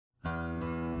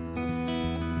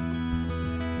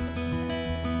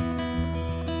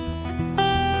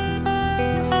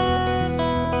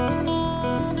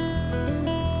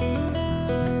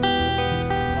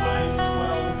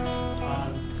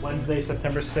Wednesday,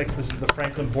 September 6th. This is the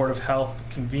Franklin Board of Health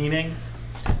convening.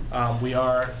 We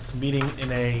are convening in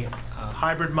a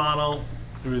hybrid model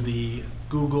through the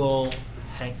Google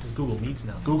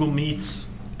Meets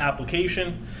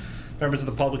application. Members of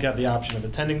the public have the option of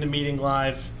attending the meeting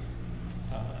live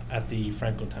at the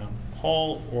Franklin Town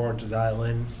Hall or to dial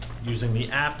in using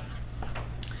the app.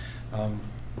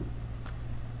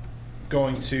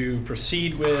 Going to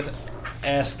proceed with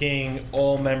asking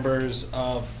all members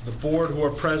of the board who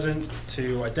are present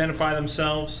to identify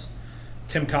themselves.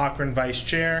 Tim Cochran, Vice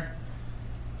Chair.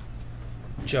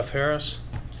 Jeff Harris.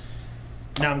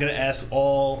 Now I'm going to ask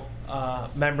all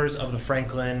members of the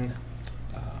Franklin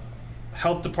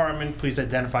Health Department, please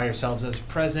identify yourselves as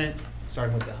present,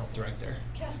 starting with the Health Director.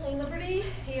 Kathleen Liberty,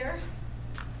 here.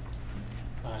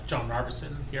 John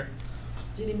Robertson, here.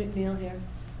 Ginny McNeil, here.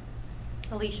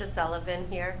 Alicia Sullivan,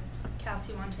 here.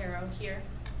 Cassie Montero, here.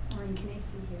 Maureen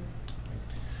Knudsen, here.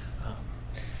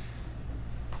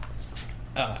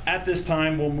 At this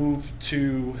time, we'll move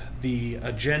to the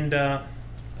agenda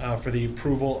for the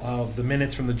approval of the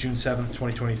minutes from the June 7th,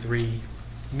 2023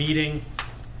 meeting.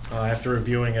 After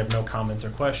reviewing, I have no comments or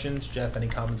questions. Jeff, any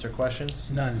comments or questions?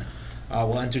 None.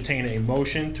 We'll entertain a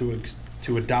motion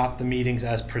to adopt the meetings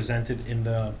as presented in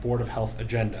the Board of Health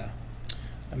agenda.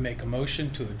 I make a motion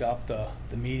to adopt the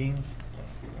meeting.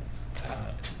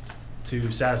 To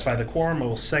satisfy the quorum, I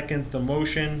will second the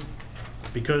motion.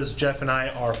 Because Jeff and I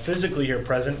are physically here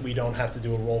present, we don't have to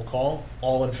do a roll call.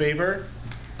 All in favor?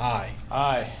 Aye.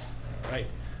 Aye. All right.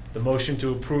 The motion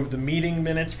to approve the meeting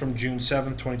minutes from June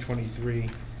 7th, 2023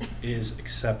 is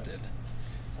accepted.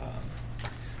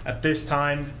 At this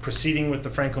time, proceeding with the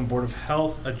Franklin Board of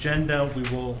Health agenda, we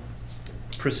will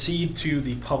proceed to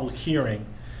the public hearing.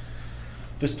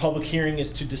 This public hearing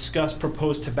is to discuss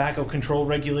proposed tobacco control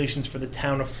regulations for the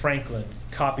town of Franklin.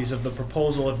 Copies of the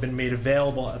proposal have been made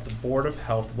available at the Board of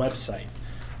Health website.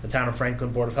 The Town of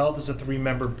Franklin Board of Health is a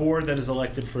 3-member board that is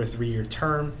elected for a 3-year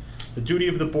term. The duty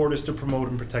of the board is to promote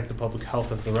and protect the public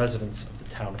health of the residents of the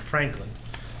town of Franklin.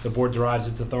 The board derives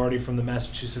its authority from the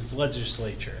Massachusetts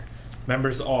legislature.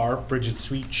 Members are Bridget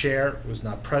Sweet, Chair, who is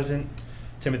not present,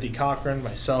 Timothy Cochran,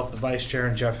 myself, the Vice Chair,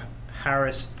 and Jeff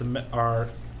Harris, our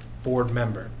board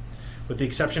member. With the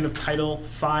exception of Title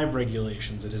V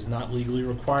regulations, it is not legally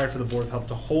required for the Board of Health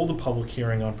to hold a public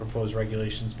hearing on proposed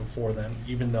regulations before them,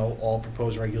 even though all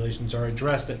proposed regulations are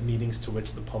addressed at meetings to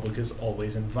which the public is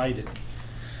always invited.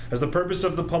 As the purpose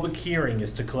of the public hearing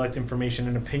is to collect information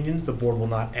and opinions, the board will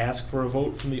not ask for a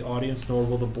vote from the audience, nor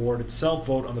will the board itself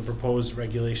vote on the proposed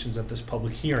regulations at this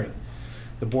public hearing.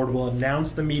 The board will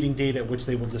announce the meeting date at which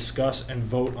they will discuss and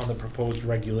vote on the proposed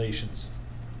regulations.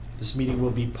 This meeting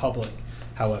will be public.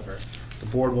 However, the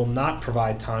board will not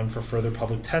provide time for further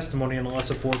public testimony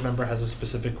unless a board member has a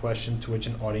specific question to which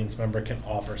an audience member can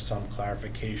offer some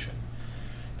clarification.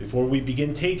 Before we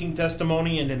begin taking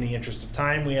testimony, and in the interest of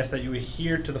time, we ask that you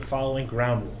adhere to the following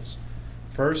ground rules.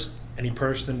 First, any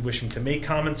person wishing to make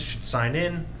comments should sign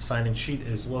in. The sign-in sheet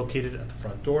is located at the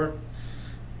front door.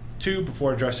 2,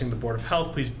 before addressing the Board of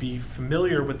Health, please be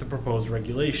familiar with the proposed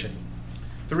regulation.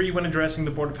 3, when addressing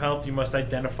the Board of Health, you must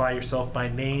identify yourself by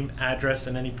name, address,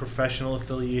 and any professional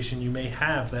affiliation you may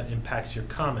have that impacts your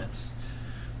comments.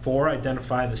 4,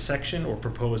 identify the section or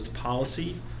proposed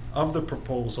policy of the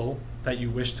proposal that you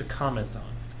wish to comment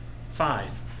on. 5,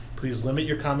 please limit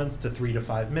your comments to 3 to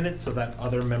 5 minutes so that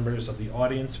other members of the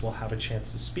audience will have a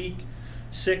chance to speak.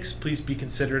 6, please be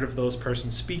considerate of those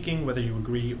persons speaking, whether you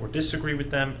agree or disagree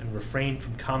with them, and refrain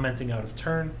from commenting out of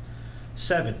turn.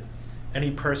 7,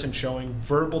 any person showing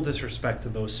verbal disrespect to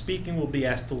those speaking will be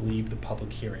asked to leave the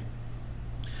public hearing.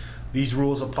 These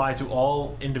rules apply to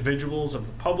all individuals of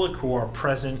the public who are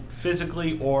present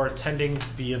physically or attending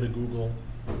via the Google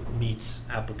Meets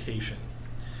application.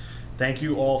 Thank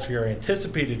you all for your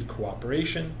anticipated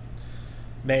cooperation.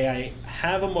 May I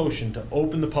have a motion to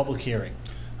open the public hearing?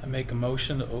 I make a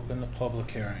motion to open the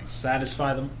public hearing.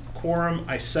 Satisfy the quorum.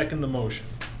 I second the motion.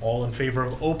 All in favor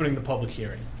of opening the public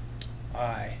hearing?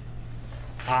 Aye.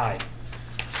 Aye.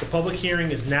 The public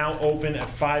hearing is now open at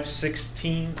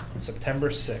 5:16 on September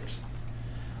 6th.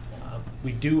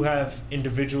 We do have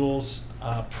individuals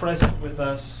present with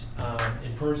us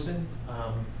in person,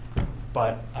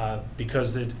 but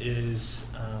because it's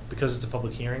a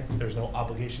public hearing, there's no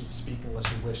obligation to speak unless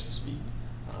you wish to speak.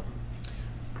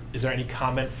 Is there any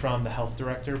comment from the health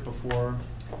director before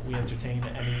we entertain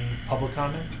any public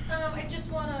comment? I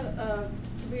just want to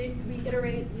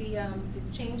reiterate the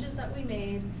changes that we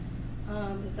made.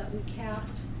 Is that we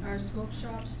capped our smoke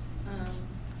shops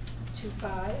to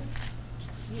 5.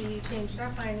 We changed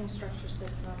our finding structure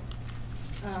system.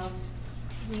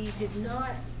 We did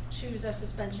not choose our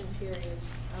suspension periods,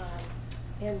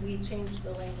 and we changed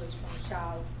the language from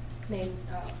shall, may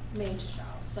to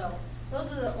shall. So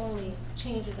those are the only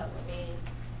changes that were made.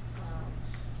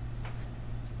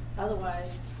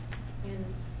 Otherwise, in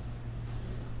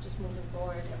just moving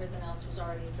forward, everything else was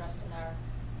already addressed in our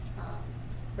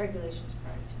regulations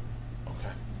prior to.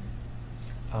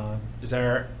 Okay. Is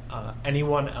there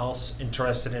anyone else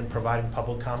interested in providing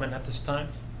public comment at this time?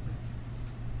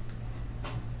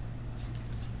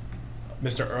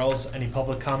 Mr. Earls, any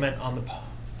public comment on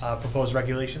the proposed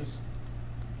regulations?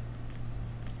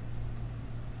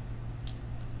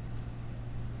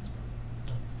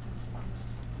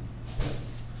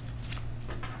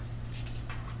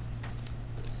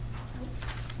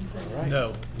 All right.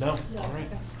 No. No, No, all right.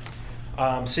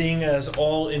 okay. Seeing as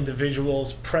all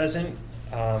individuals present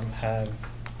have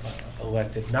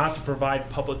elected not to provide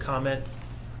public comment,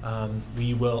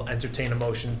 we will entertain a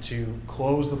motion to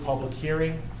close the public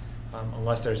hearing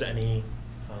unless there's any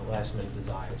last minute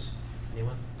desires.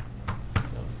 Anyone?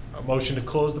 No. A motion to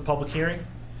close the public hearing?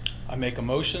 I make a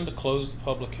motion to close the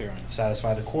public hearing.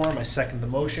 Satisfy the quorum. I second the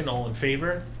motion. All in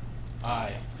favor?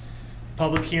 Aye.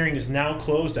 Public hearing is now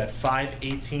closed at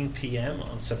 5:18 PM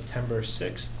on September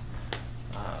 6th.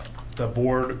 The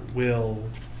board will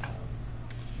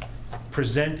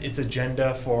present its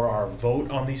agenda for our vote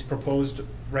on these proposed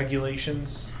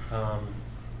regulations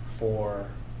for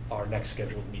our next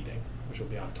scheduled meeting, which will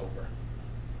be October.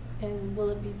 And will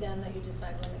it be then that you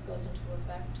decide when it goes into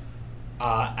effect?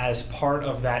 As part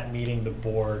of that meeting, the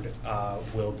board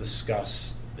will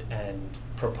discuss and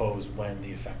propose when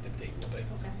the effective date will be.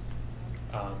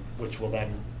 Okay. Which will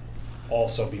then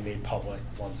also be made public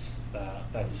once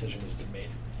that decision has been made.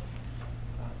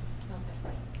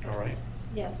 Okay. All right.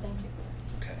 Yes, thank you.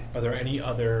 Okay. Are there any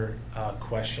other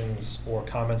questions or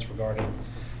comments regarding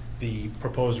the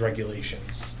proposed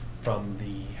regulations from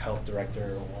the health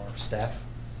director or staff?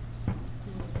 Nothing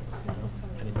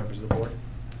from me. Any members of the board?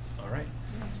 All right.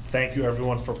 Thank you,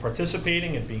 everyone, for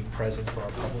participating and being present for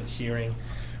our public hearing.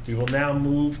 We will now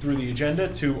move through the agenda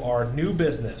to our new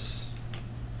business.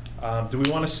 Do we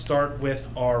want to start with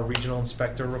our regional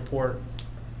inspector report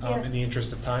in the Yes.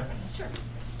 interest of time? Sure.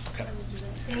 Okay. I will do that.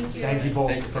 Thank you. Thank you both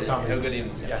Thank you. for coming. Have a good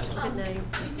evening. Yes. Good night. You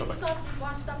Bye-bye. can stop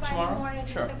by in the Tomorrow? morning and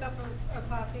just Sure. pick up a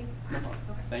copy. No problem.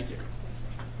 Okay. Thank you.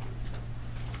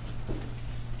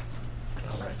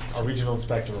 All right. Our regional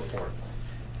inspector report.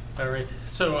 All right,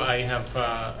 so I have,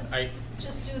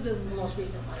 Just do the most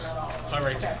recent one, not all of them. all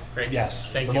right, Okay. great.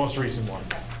 Yes, Thank the you. most recent one.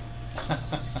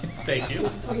 Thank you.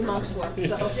 It's 3 months worth,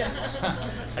 so.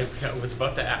 I was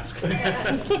about to ask,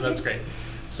 so that's great.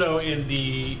 So in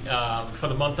the, for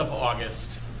the month of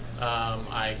August,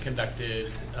 I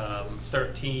conducted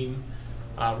 13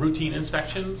 routine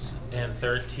inspections and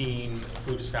 13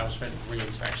 food establishment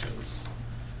re-inspections.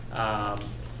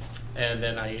 And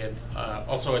then I had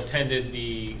also attended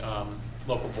the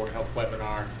local Board of Health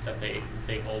webinar that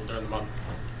they hold during the month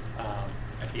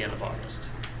at the end of August.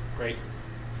 Great.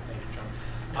 Thank you,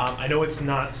 John. I know it's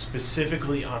not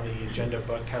specifically on the agenda,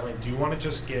 but Kathleen, do you want to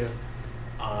just give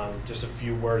just a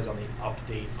few words on the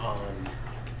update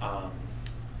on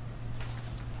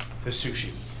the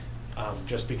sushi?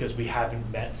 Just because we haven't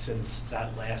met since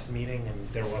that last meeting, and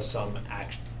there was some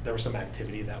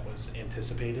activity that was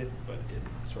anticipated, but it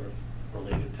sort of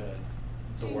related to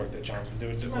the work that John's been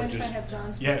doing. Do you Or mind if I just- have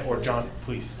John speak Yeah, to or it? John,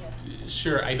 please. Yeah.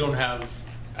 Sure, I don't have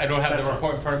That's the fine.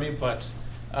 report in front of me, but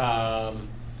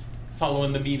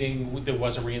following the meeting, there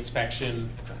was a reinspection.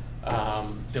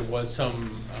 There was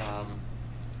some,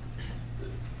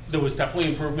 there was definitely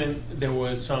improvement. There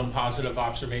was some positive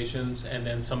observations, and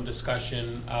then some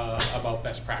discussion about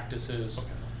best practices.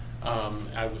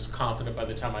 I was confident by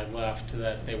the time I left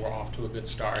that they were off to a good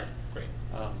start. Great.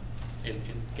 In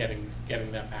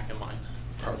getting that back in line,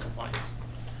 or compliance.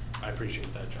 I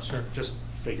appreciate that, John. Sure. Just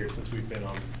figured since we've been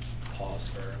on pause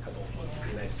for a couple of months,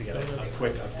 it'd be nice to get a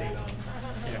quick update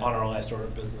on our last order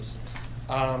of business.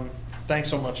 Thanks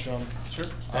so much, John. Sure.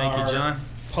 Thank you, Our John.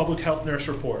 Public health nurse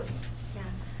report. Yeah.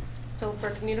 So for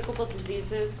communicable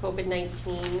diseases,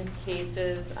 COVID-19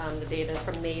 cases, the data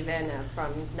from MAVEN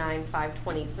from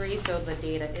 9/5/23, so the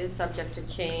data is subject to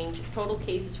change. Total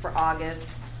cases for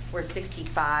August were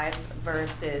 65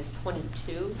 versus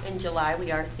 22 in July.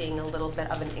 We are seeing a little bit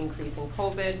of an increase in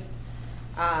COVID.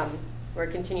 We're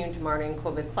continuing to monitor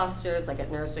COVID clusters, like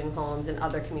at nursing homes and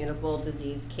other communicable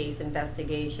disease case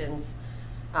investigations.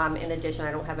 In addition,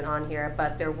 I don't have it on here,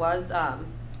 but there was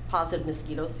positive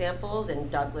mosquito samples in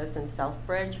Douglas and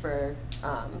Southbridge for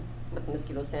with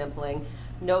mosquito sampling.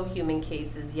 No human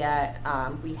cases yet.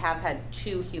 We have had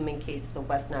 2 human cases of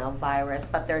West Nile virus,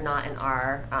 but they're not in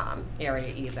our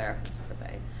area either. So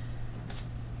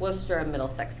Worcester and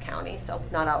Middlesex County, so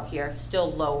not out here,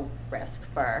 still low risk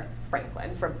for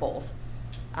Franklin, for both.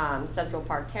 Central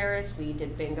Park Terrace, we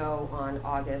did bingo on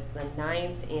August the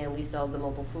 9th, and we still have the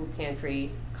mobile food pantry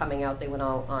coming out. They went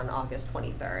out on August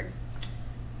 23rd.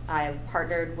 I have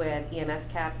partnered with EMS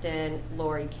Captain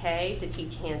Lori Kay to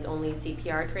teach hands-only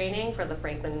CPR training for the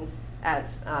Franklin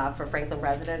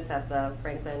residents at the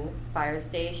Franklin Fire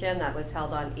Station. That was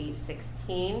held on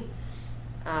 8/16.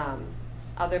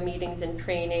 Other meetings and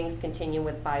trainings continue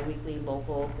with bi-weekly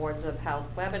local boards of health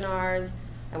webinars.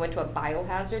 I went to a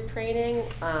biohazard training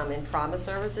in trauma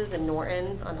services in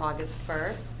Norton on August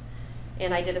 1st.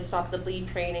 And I did a Stop the Bleed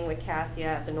training with Cassia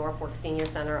at the Norfolk Senior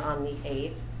Center on the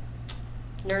 8th.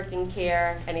 Nursing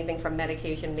care, anything from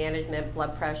medication management,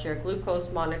 blood pressure,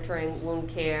 glucose monitoring, wound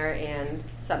care, and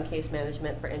some case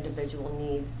management for individual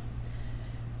needs.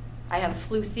 I have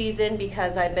flu season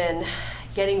because I've been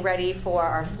getting ready for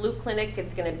our flu clinic.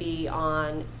 It's going to be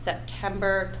on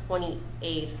September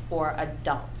 28th for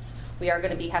adults. We are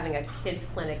going to be having a kids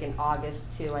clinic in August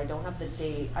too. I don't have the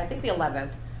date. I think the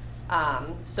 11th.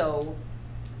 So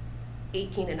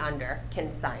 18 and under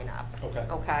can sign up. Okay.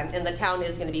 Okay, and the town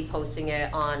is going to be posting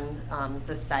it on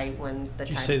the site when the Did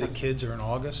you time say the comes. kids are in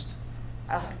August?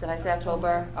 Did I say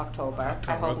October? October. I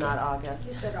October, hope okay. not You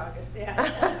August. said August, yeah.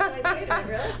 Like, wait a minute,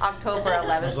 really? October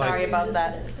 11th, was like- sorry about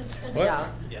that. What? No,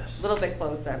 Yes. a little bit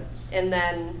closer. And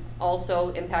then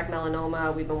also Impact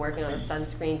Melanoma, we've been working on a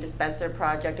sunscreen dispenser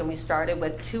project, and we started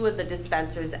with 2 of the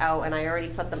dispensers out, and I already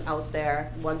put them out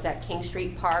there. One's at King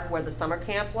Street Park where the summer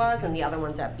camp was, and the other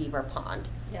one's at Beaver Pond.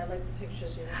 Yeah, I like the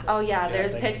pictures you have. Oh yeah, Yeah,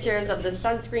 there's thank you for the pictures of the pictures.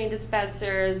 sunscreen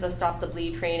dispensers, the Stop the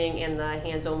Bleed training, and the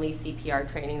hands-only CPR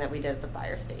training that we did at the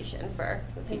fire station for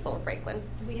the people in Franklin.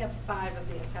 We have 5 of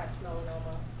the Impact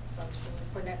Melanoma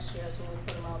sunscreen for next year, so we'll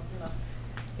put them out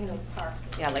in the parks.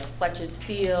 And Yeah, like Fletcher's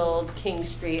Field, King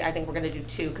Street, I think we're gonna do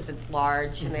 2 because it's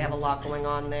large and they have a lot going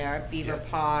on there. Beaver Yeah.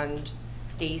 Pond,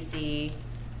 Daisy,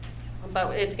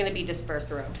 but it's gonna be dispersed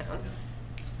around town.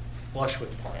 Flush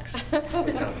with parks. Yeah.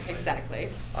 The town of Franklin. Exactly.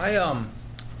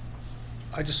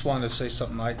 I just wanted to say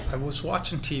something. I was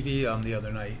watching TV the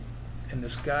other night, and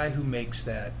this guy who makes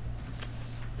that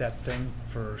thing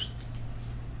for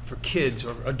kids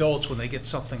or adults when they get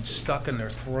something stuck in their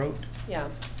throat. Yeah.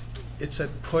 It's a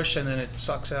push and then it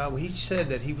sucks out. He said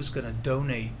that he was going to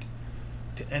donate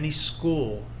to any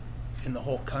school in the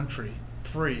whole country,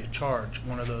 free of charge,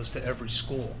 one of those to every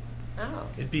school. Oh.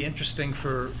 It'd be interesting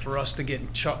for us to get in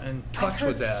touch I've with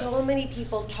heard that. so many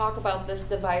people talk about this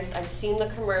device. I've seen the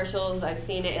commercials, I've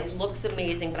seen it, it looks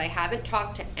amazing, but I haven't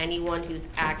talked to anyone who's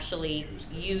actually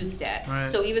used it.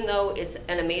 Right. So even though it's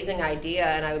an amazing idea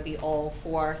and I would be all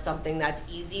for something that's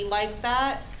easy like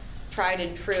that, tried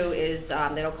and true is,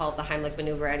 they don't call it the Heimlich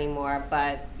maneuver anymore,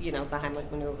 but you know, the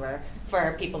Heimlich maneuver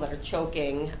for people that are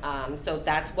choking. So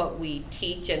that's what we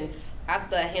teach, and at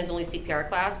the hands-only CPR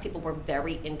class, people were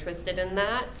very interested in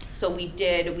that. So I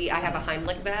have a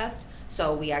Heimlich vest,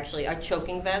 so we actually, a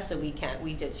choking vest, so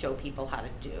we did show people how to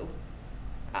do.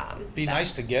 Be that.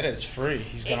 nice to get it. It's free.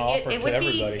 He's going to offer it to would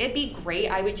everybody. It'd be great.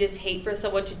 I would just hate for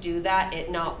someone to do that, it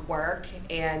not work,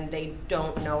 and they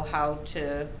don't know how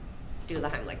to do the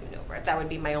Heimlich maneuver. That would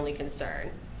be my only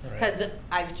concern. Right. Because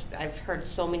I've heard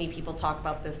so many people talk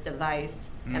about this device,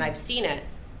 and Mm. I've seen it,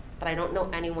 but I don't know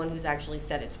anyone who's actually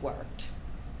said it's worked.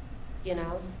 You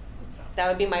know? That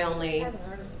would be my I only, haven't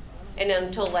heard of this. and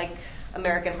until like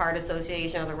American Heart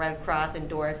Association or the Red Cross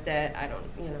endorse it, I don't,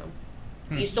 you know.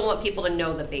 Hmm. You still want people to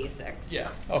know the basics. Yeah,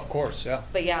 of course, yeah.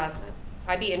 But yeah,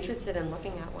 I'd be interested in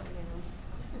looking at one, you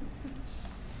know.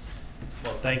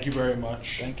 Well, thank you very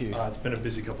much. Thank you. It's been a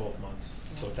busy couple of months,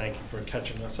 so thank you for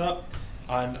catching us up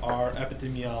on our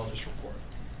epidemiologist report.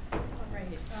 All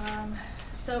right,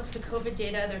 so for the COVID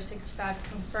data, there are 65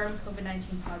 confirmed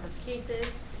COVID-19 positive cases.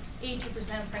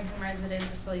 82% of Franklin residents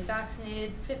are fully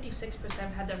vaccinated, 56%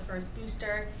 have had their first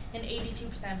booster, and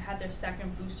 82% have had their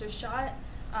second booster shot.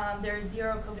 There are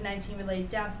 0 COVID-19 related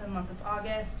deaths in the month of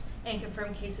August, and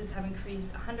confirmed cases have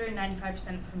increased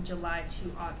 195% from July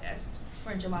to August,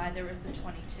 where in July there was the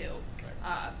 22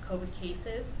 COVID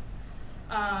cases.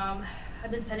 I've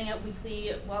been sending out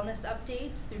weekly wellness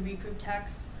updates through regroup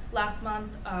texts. Last month,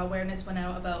 awareness went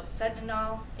out about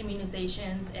fentanyl,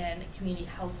 immunizations, and community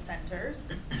health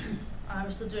centers. We're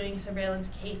still doing surveillance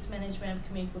case management of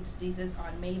communicable diseases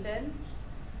on Maven.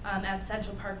 At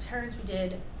Central Park Terrace, we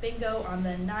did bingo on the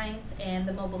 9th and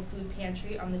the mobile food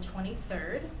pantry on the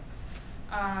 23rd.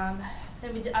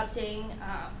 Then we did updating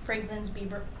Franklin's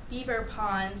Beaver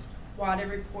Pond water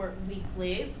report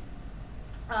weekly.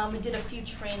 We did a few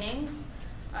trainings.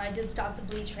 I did stop the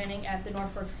bleed training at the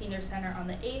Norfolk Senior Center on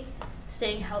the 8th,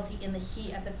 staying healthy in the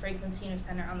heat at the Franklin Senior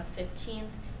Center on the 15th,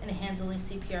 and a hands-only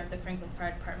CPR at the Franklin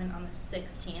Fire Department on the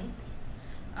 16th.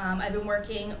 I've been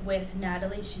working with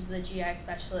Natalie, she's the GI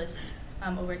specialist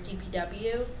over at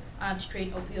DPW, to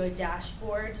create opioid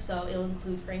dashboard. So it'll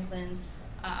include Franklin's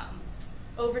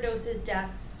overdoses,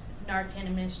 deaths, Narcan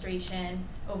administration,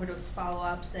 overdose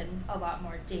follow-ups, and a lot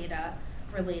more data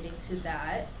relating to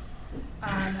that.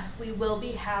 We will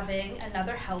be having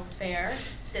another health fair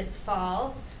this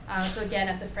fall. So again,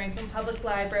 at the Franklin Public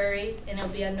Library, and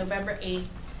it'll be on November 8th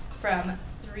from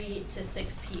 3 to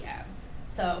 6 p.m.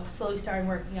 So slowly starting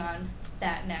working on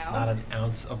that now. Not an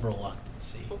ounce of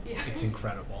reluctancy. Yeah. It's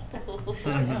incredible.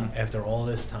 After all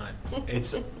this time,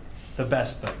 it's the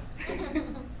best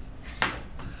thing.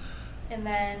 And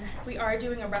then we are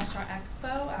doing a restaurant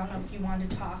expo. I don't know if you want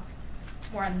to talk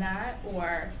more on that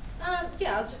or.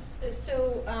 Yeah, I'll just,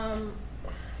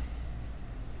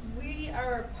 we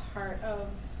are a part of,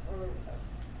 or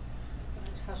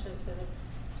how should I say this?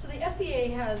 So the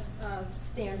FDA has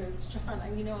standards, John,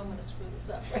 and you know I'm gonna screw this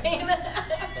up, right?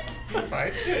 You're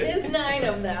fine. There's 9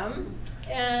 of them,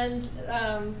 and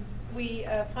we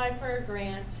applied for a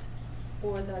grant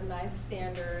for the 9th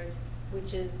standard,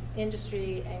 which is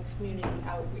industry and community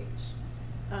outreach.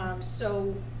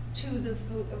 So to the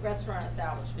food, restaurant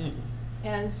establishments.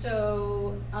 And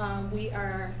so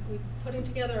we're putting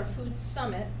together a food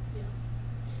summit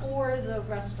for the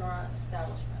restaurant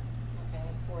establishments,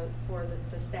 okay, for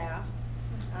the staff.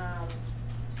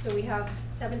 So we have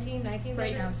 17, 19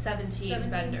 Right vendors? now,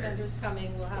 17 vendors.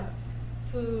 Coming. We'll have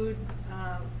food,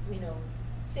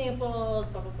 samples,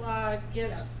 blah, blah, blah,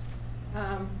 gifts.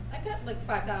 I got like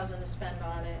 5,000 to spend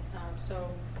on it, so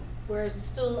we're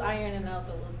still ironing out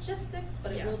the logistics,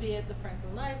 but it will be Yes. at the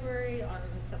Franklin Library on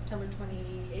September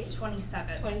 28th.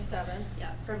 27th. 27th.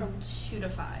 Yeah, from 2 to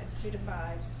 5. 2 to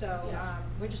 5, so Yeah.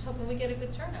 we're just hoping we get a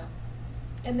good turnout.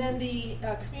 And then the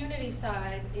community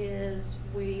side is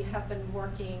we have been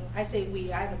working, I say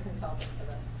we, I have a consultant for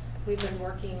this. We've been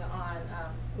working on,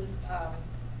 with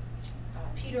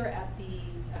Peter at the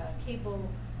cable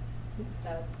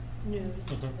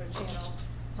news or channel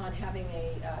on having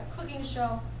a cooking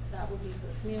show that would be for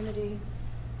the community.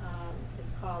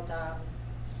 It's called,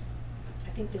 I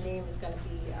think the name is gonna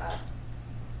be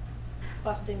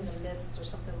Busting the Myths or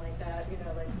something like that,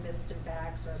 like Myths and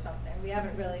Facts or something. We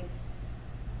haven't really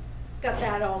got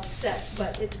that all set,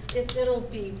 but it'll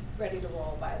be ready to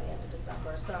roll by the end of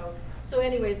December. So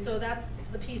anyways, so that's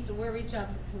the piece, so we're reaching out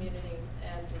to the community,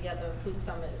 and the other food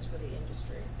summit is for the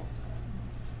industry.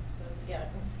 So yeah,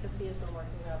 Cassia's been working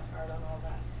real hard on all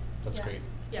that. That's Yeah. great.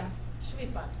 Yeah, Should be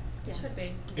fun. it should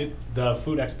be. The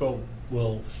food expo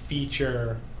will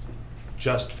feature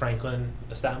just Franklin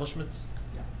establishments?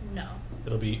 No,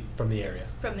 It'll be from the area?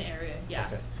 from the area, yeah.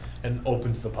 Okay. And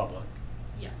open to the public?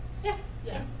 Yes. Yeah.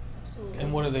 Yeah. Absolutely.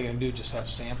 And what are they gonna do, just have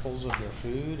samples of their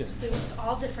food? So And there's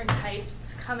all different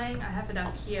types coming. I have it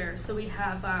up here. So we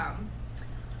have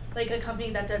like a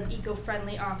company that does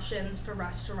eco-friendly options for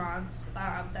restaurants.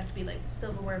 That could be like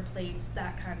silverware plates,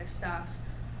 that kind of stuff.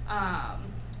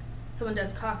 Someone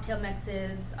does cocktail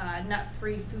mixes,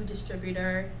 nut-free food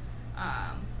distributor,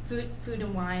 food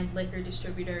and wine liquor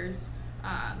distributors,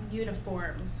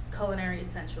 uniforms, culinary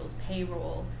essentials,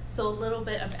 payroll. So a little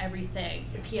bit of everything.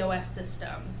 Yeah. POS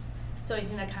systems. So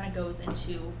anything that kind of goes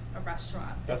into a restaurant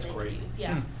that That's they great. use.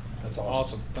 Yeah. That's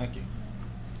awesome. awesome, thank you.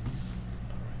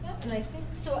 Yep, and I think,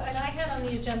 so, and I had on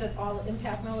the agenda all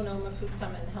Impact Melanoma Food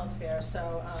Summit and Health Fair,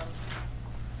 so,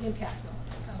 Impact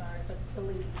Melanoma, sorry, but the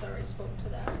ladies already spoke to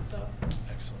that, so.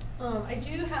 Excellent. I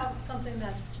do have something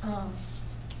that,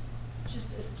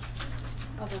 just, it's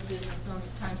other business known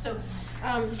at the time. So,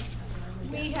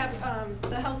 we have,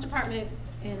 the health department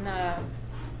in,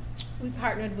 we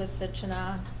partnered with the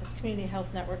CHNA, this Community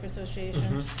Health Network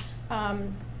Association,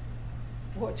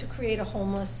 to create a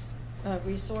homeless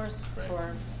resource Right.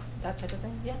 for that type of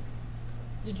thing. Yeah?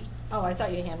 Did you, oh, I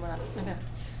thought your hand went up. Okay.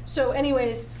 So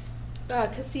anyways,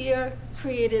 Cassia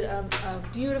created a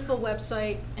beautiful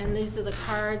website, and these are the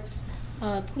cards.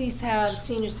 Police has,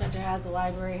 senior center has, the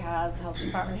library has, the health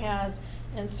department has,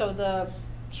 and so the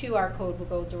QR code will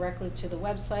go directly to the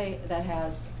website that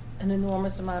has an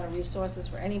enormous amount of resources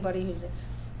for anybody who's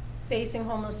facing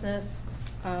homelessness,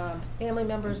 family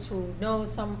members who know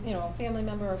some, family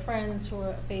member or friends who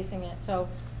are facing it. So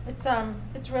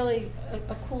it's really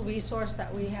a cool resource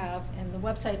that we have, and the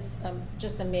website's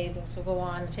just amazing. So go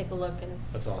on and take a look. And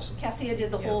That's awesome. Cassia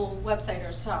did the Yeah. whole website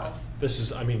herself. This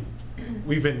is,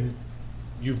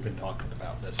 you've been talking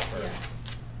about this for Yeah.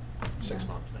 6 Yeah.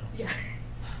 months now. Yeah.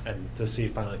 And to see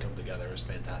it finally come together is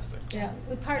fantastic. Yeah,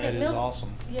 we partnered. That is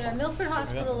awesome. Yeah, Milford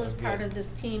Hospital is good. part of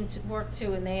this team to work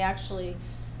too, and they actually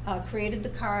created the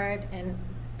card and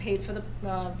paid for the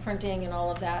printing and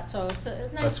all of that. So it's a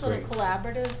nice That's little great.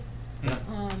 collaborative. Yeah.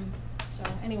 So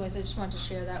anyways, I just wanted to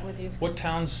share that with you. What because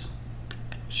towns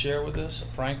share with this?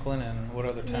 Franklin and what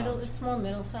other towns? It's more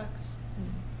Middlesex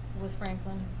with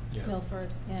Franklin, Yeah. Milford,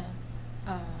 yeah.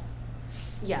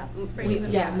 Yeah,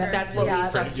 Franklin yeah, Milford. that's what Yeah. we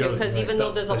stuck to, because Right. even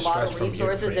though there's a The lot of stretch from here,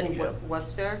 resources in yeah.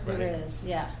 Worcester, There Right. is,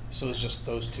 yeah. So it's just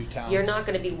those two towns? you're not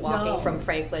gonna be walking No. from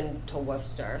Franklin to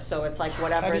Worcester, so it's like How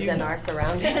whatever's do you in know? our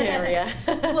surrounding area.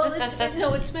 Well,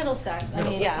 it's Middlesex, I mean,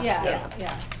 Middlesex. yeah,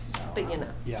 Yeah. so. But you know,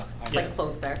 Yeah. like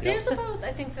closer. There's about,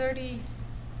 I think, 30,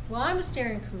 well, I'm a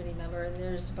steering committee member, and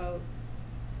there's about,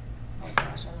 oh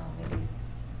gosh, I don't know, maybe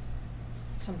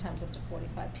sometimes up to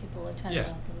 45 people attend Yeah.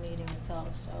 the meeting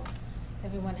itself, so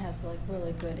everyone has like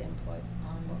really good input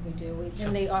on what we do. Yeah.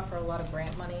 And they offer a lot of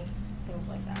grant money, things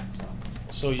like that, so.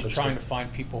 So you're That's trying good. to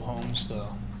find people homes to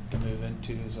move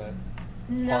into, is that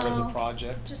No. part of the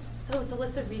project? Just, So it's a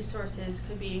list of resources,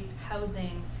 could be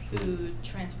housing, food,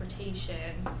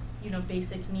 transportation,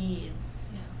 basic needs.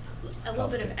 A little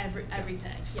bit of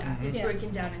everything, yeah. Mhm. It's Yeah.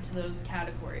 broken down into those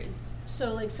categories.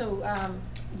 so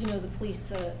the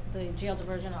police, the jail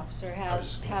diversion officer I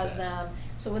was has just gonna say. them.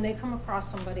 So when they come across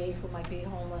somebody who might be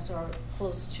homeless or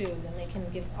close to, then they can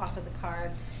offer the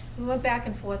card. We went back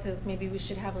and forth of maybe we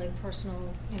should have like personal,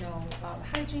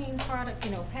 hygiene product,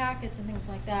 packets and things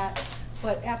like that.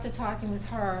 But after talking with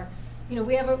her,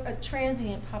 we have a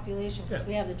transient population because Yeah.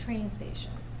 we have the train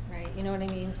station, right? You know what I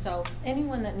mean? So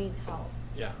anyone that needs help.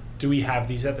 Yeah. Do we have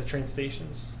these at the train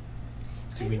stations?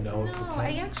 Do we know if we No, can?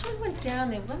 I actually went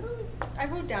down there. I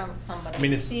wrote down with somebody I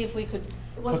mean, to it's- see if we could.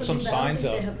 Put some signs I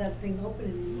up. don't think they have that thing open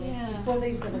anymore. Yeah. Before they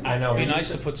used to have. I know. It'd be we nice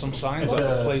used to put some signs It's up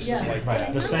at a- places Yeah. like But I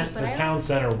that. know, The but I town don't-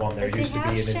 center one, there But used to they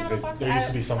be have an shadow individ- box. there used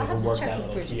to be someone I'll have who to worked check that with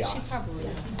little Bridget. She kiosk.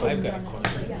 probably. I've got a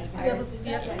question.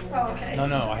 You have something? Oh, okay.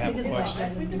 No, I have a Because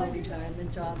question. my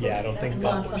retirement job. Yeah, I don't think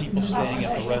That's that's lost people us. staying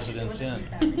at the Residence Inn.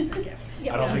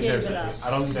 Yeah. I don't think Gave there's it up.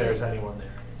 I don't think there's anyone there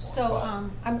anymore. So,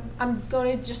 but- I'm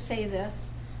going to just say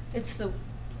this, it's the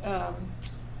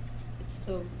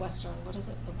Western, what is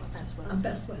it, the Western?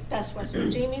 Best Western. Best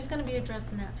Western. Jamie's gonna be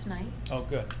addressing that tonight, Oh,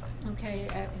 good. okay,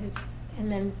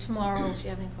 and then tomorrow, if you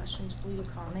have any questions, will you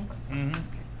call me? Mm-hmm. Okay,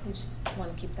 we just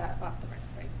wanna keep that off the record,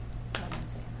 right? I'm not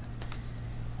saying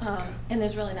that. And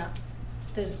there's really not,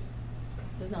 there's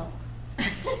not,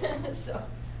 so,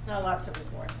 not a lot to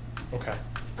report. Okay.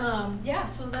 Yeah,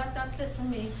 so that's it from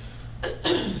me.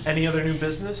 Any other new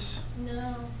business?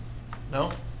 No,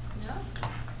 No? no?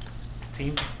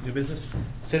 Team, new business?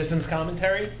 Citizens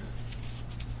commentary?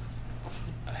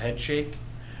 A head shake?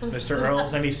 Mr.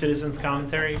 Earls, any citizens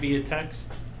commentary via text?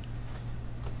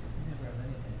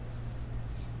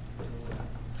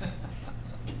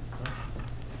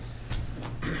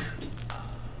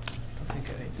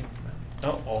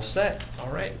 No, all set. All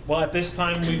right. Well, at this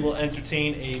time, we will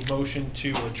entertain a motion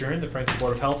to adjourn the Franklin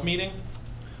Board of Health meeting.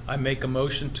 I make a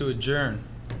motion to adjourn.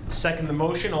 Second the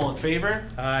motion, all in favor?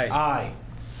 Aye. Aye.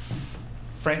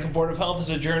 Franklin Board of Health is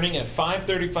adjourning at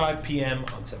 5:35 PM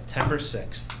on September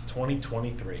 6th,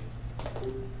 2023.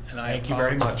 And I Thank you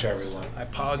very apologize- much, everyone. I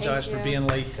apologize Thank for you. being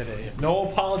late today. No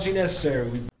apology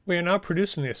necessary. We are now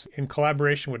producing this in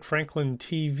collaboration with Franklin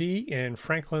TV and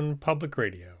Franklin Public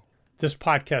Radio. This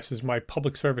podcast is my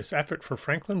public service effort for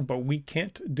Franklin, but we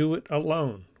can't do it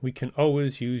alone. We can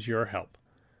always use your help.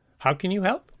 How can you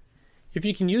help? If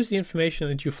you can use the information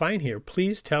that you find here,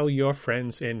 please tell your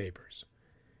friends and neighbors.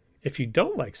 If you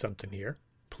don't like something here,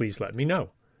 please let me know.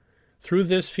 Through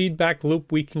this feedback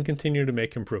loop, we can continue to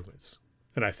make improvements.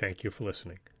 And I thank you for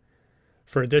listening.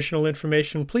 For additional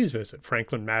information, please visit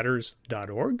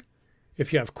franklinmatters.org.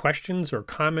 If you have questions or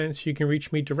comments, you can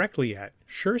reach me directly at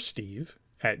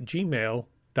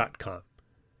suresteve@gmail.com.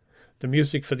 The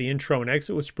music for the intro and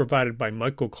exit was provided by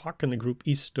Michael Clark and the group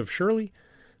East of Shirley.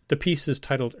 The piece is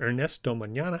titled Ernesto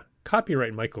Mañana,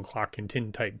 copyright Michael Clark and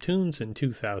Tintype Tunes in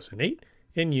 2008,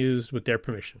 and used with their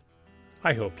permission.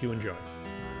 I hope you enjoy.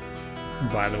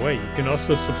 By the way, you can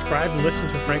also subscribe and listen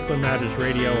to Franklin Matters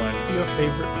Radio on your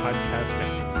favorite podcast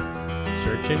app.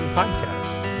 Search in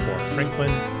podcasts for Franklin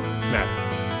Matters.